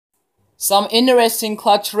some interesting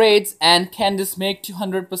clutch raids, and can this make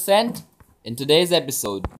 200% in today's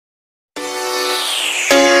episode.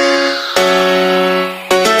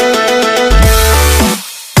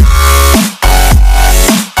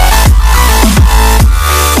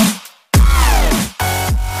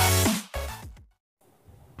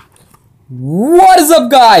 What is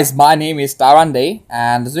up, guys? My name is Tarande,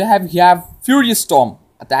 and we have Furious Storm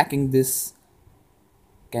attacking this.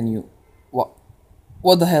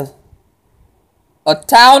 What the hell? A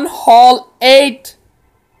Town Hall 8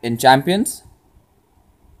 in Champions.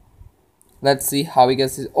 Let's see how he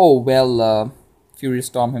gets it. Oh well, Furious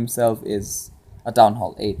Storm himself is a Town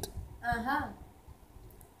Hall 8.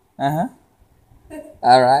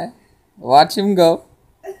 Alright, watch him go.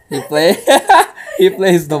 He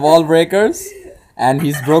plays the wall breakers, and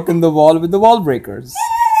he's broken the wall with the wall breakers.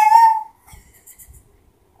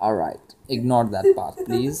 Alright, ignore that part,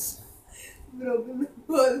 please. Broken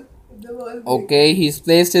the wall. Okay, he's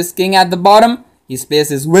placed his king at the bottom. He's placed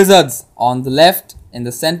his wizards on the left, in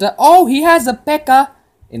the center. Oh, he has a P.E.K.K.A.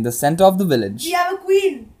 in the center of the village. We have a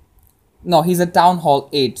queen. No, he's a Town Hall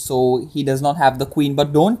 8, so he does not have the queen.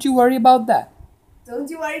 But don't you worry about that. Don't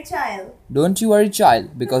you worry, child. Don't you worry,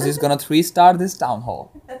 child, because he's gonna 3-star this Town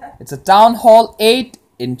Hall. It's a Town Hall 8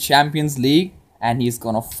 in Champions League, and he's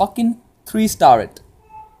gonna fucking 3-star it.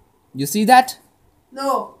 You see that?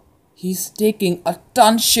 No. He's taking a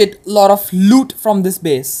lot of loot from this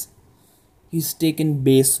base. He's taken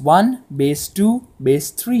base 1, base 2, base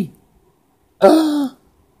 3. What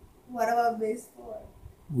about base 4?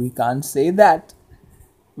 We can't say that.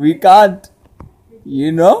 We can't.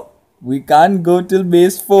 You know? We can't go till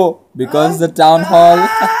base 4 because the Town Hall...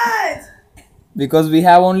 because we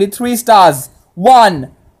have only 3 stars.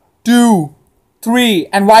 1, 2, 3,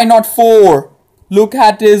 and why not 4? Look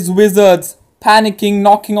at his wizards panicking,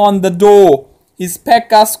 knocking on the door. His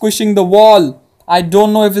P.E.K.K.A. squishing the wall. I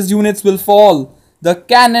don't know if his units will fall. The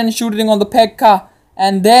cannon shooting on the P.E.K.K.A.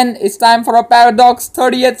 And then it's time for a paradox.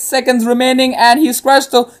 38 seconds remaining, and he's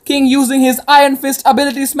crushed the king using his Iron Fist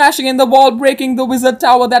ability, smashing in the wall, breaking the wizard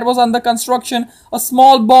tower that was under construction. A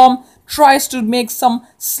small bomb tries to make some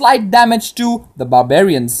slight damage to the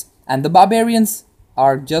barbarians, and the barbarians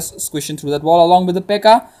are just squishing through that wall along with the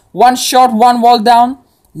P.E.K.K.A. One shot, one wall down.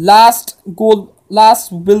 Last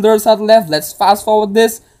builders are left. Let's fast forward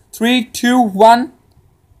this. 3, 2, 1.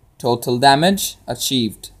 Total damage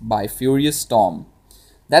achieved by Furious Storm.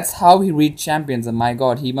 That's how he reached champions, and my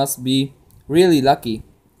god, he must be really lucky.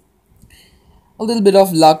 A little bit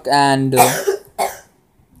of luck and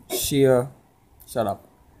sheer... Shut up.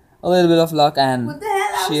 A little bit of luck and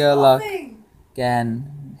sheer luck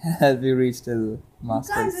can help you reach till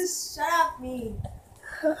masters. You can't just shut up me.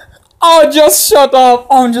 Oh, just shut up.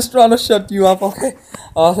 I'm just trying to shut you up, okay?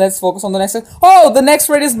 Let's focus on the next one. Oh, the next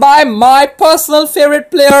raid is by my personal favorite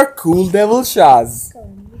player, Cool Devil Shaz.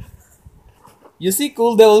 You see,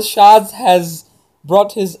 Cool Devil Shaz has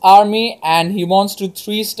brought his army and he wants to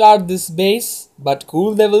 3-star this base. But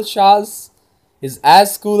Cool Devil Shaz is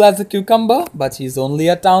as cool as a cucumber, but he's only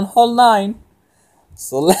a Town Hall 9.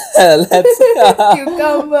 So let's...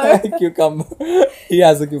 Cucumber. Cucumber. He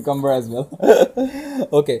has a cucumber as well.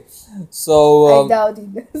 Okay, so... I doubt he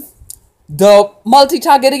does. The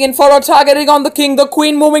multi-targeting and forward targeting on the king. The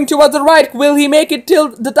queen moving towards the right. Will he make it till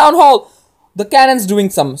the Town Hall? The cannon's doing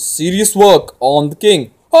some serious work on the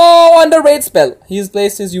king. Oh, under raid spell. He's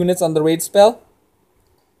placed his units on the raid spell.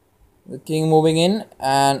 The king moving in,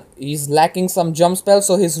 and he's lacking some jump spell,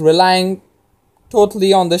 so he's relying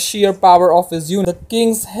totally on the sheer power of his unit. The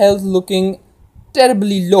king's health looking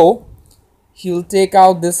terribly low. He'll take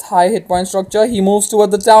out this high hit point structure. He moves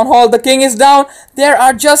toward the Town Hall. The king is down. There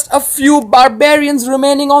are just a few barbarians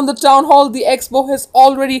remaining on the Town Hall. The Expo has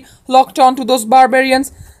already locked on to those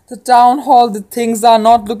barbarians. The Town Hall, the things are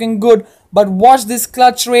not looking good. But watch this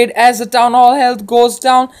clutch raid as the Town Hall health goes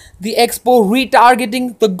down. The Expo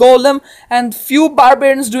retargeting the golem, and few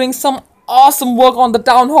barbarians doing some awesome work on the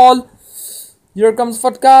Town Hall. Here comes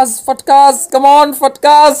Fatkas. Fatkas, come on,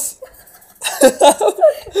 Fatkas.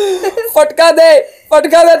 Fatka de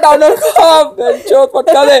Town Hall.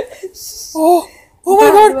 Fatka de. Oh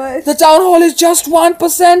my god, the Town Hall is just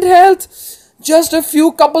 1% health. Just a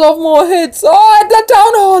couple of more hits. Oh, the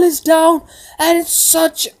Town Hall is down. And it's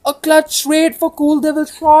such a clutch raid for Cool Devil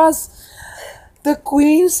Shaz. The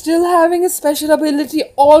queen still having a special ability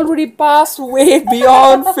already passed way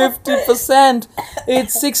beyond 50%.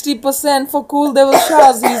 It's 60% for Cool Devil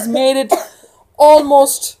Shaz. He's made it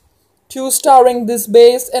almost 2-starring this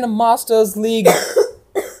base in a Masters League.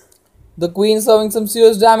 The queen serving some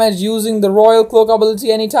serious damage using the Royal Cloak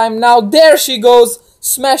ability anytime now. There she goes,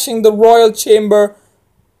 smashing the Royal Chamber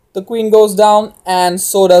The queen goes down, and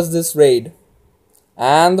so does this raid.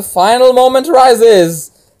 And the final moment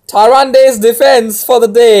arises. Tyrande's defense for the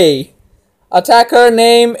day. Attacker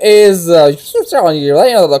name is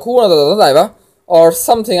or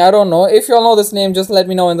something, I don't know. If you all know this name, just let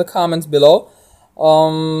me know in the comments below.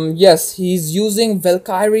 Yes, he's using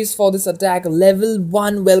Valkyries for this attack. Level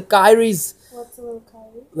 1 Valkyries. What's a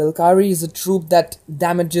Valkyrie? Valkyrie is a troop that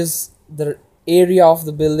damages the area of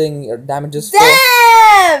the building, or damages.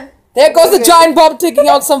 Damn! There goes the giant bomb taking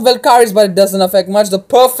out some Valkyries, but it doesn't affect much. The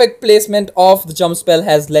perfect placement of the jump spell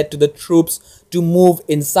has led to the troops to move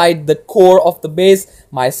inside the core of the base.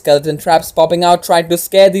 My skeleton traps popping out, trying to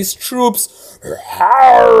scare these troops.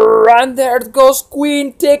 And there goes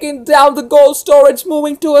Queen taking down the gold storage,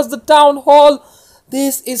 moving towards the town hall.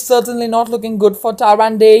 This is certainly not looking good for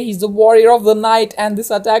Tyrande. He's the warrior of the night, and this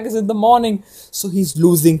attack is in the morning, so he's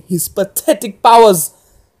losing his pathetic powers.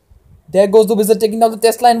 There goes the wizard taking down the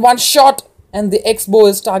Tesla in one shot, and the X-bow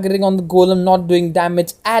is targeting on the golem, not doing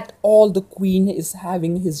damage at all. The queen is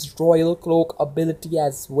having his royal cloak ability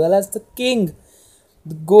as well as the king.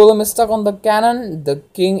 The golem is stuck on the cannon. The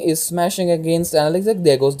king is smashing against Analytic.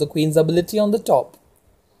 There goes the queen's ability on the top,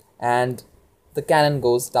 and the cannon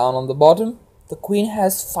goes down on the bottom. The queen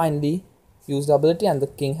has finally used ability, and the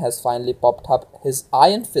king has finally popped up his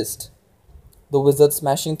iron fist. The wizard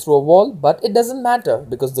smashing through a wall, but it doesn't matter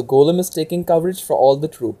because the golem is taking coverage for all the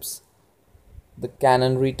troops. The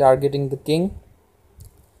cannon retargeting the king.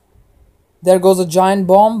 There goes a giant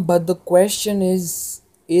bomb, but the question is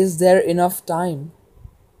there enough time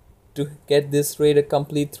to get this raid a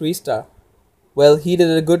complete 3-star? Well, he did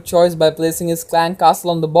a good choice by placing his clan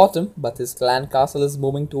castle on the bottom, but his clan castle is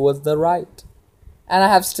moving towards the right. And I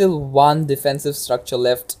have still one defensive structure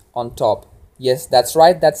left on top. Yes, that's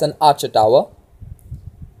right, that's an archer tower.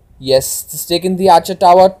 Yes, it's taken the archer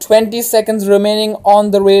tower. 20 seconds remaining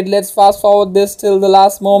on the raid. Let's fast forward this till the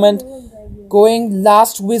last moment. Going,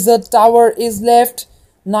 last wizard tower is left.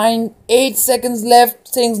 8 seconds left.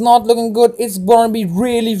 Things not looking good. It's gonna be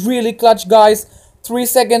really clutch, guys. 3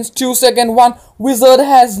 seconds, 2 seconds, 1. Wizard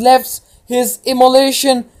has left his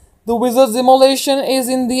immolation. The wizard's immolation is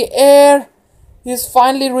in the air. He's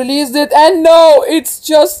finally released it, and no, it's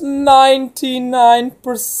just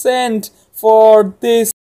 99% for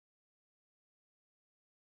this.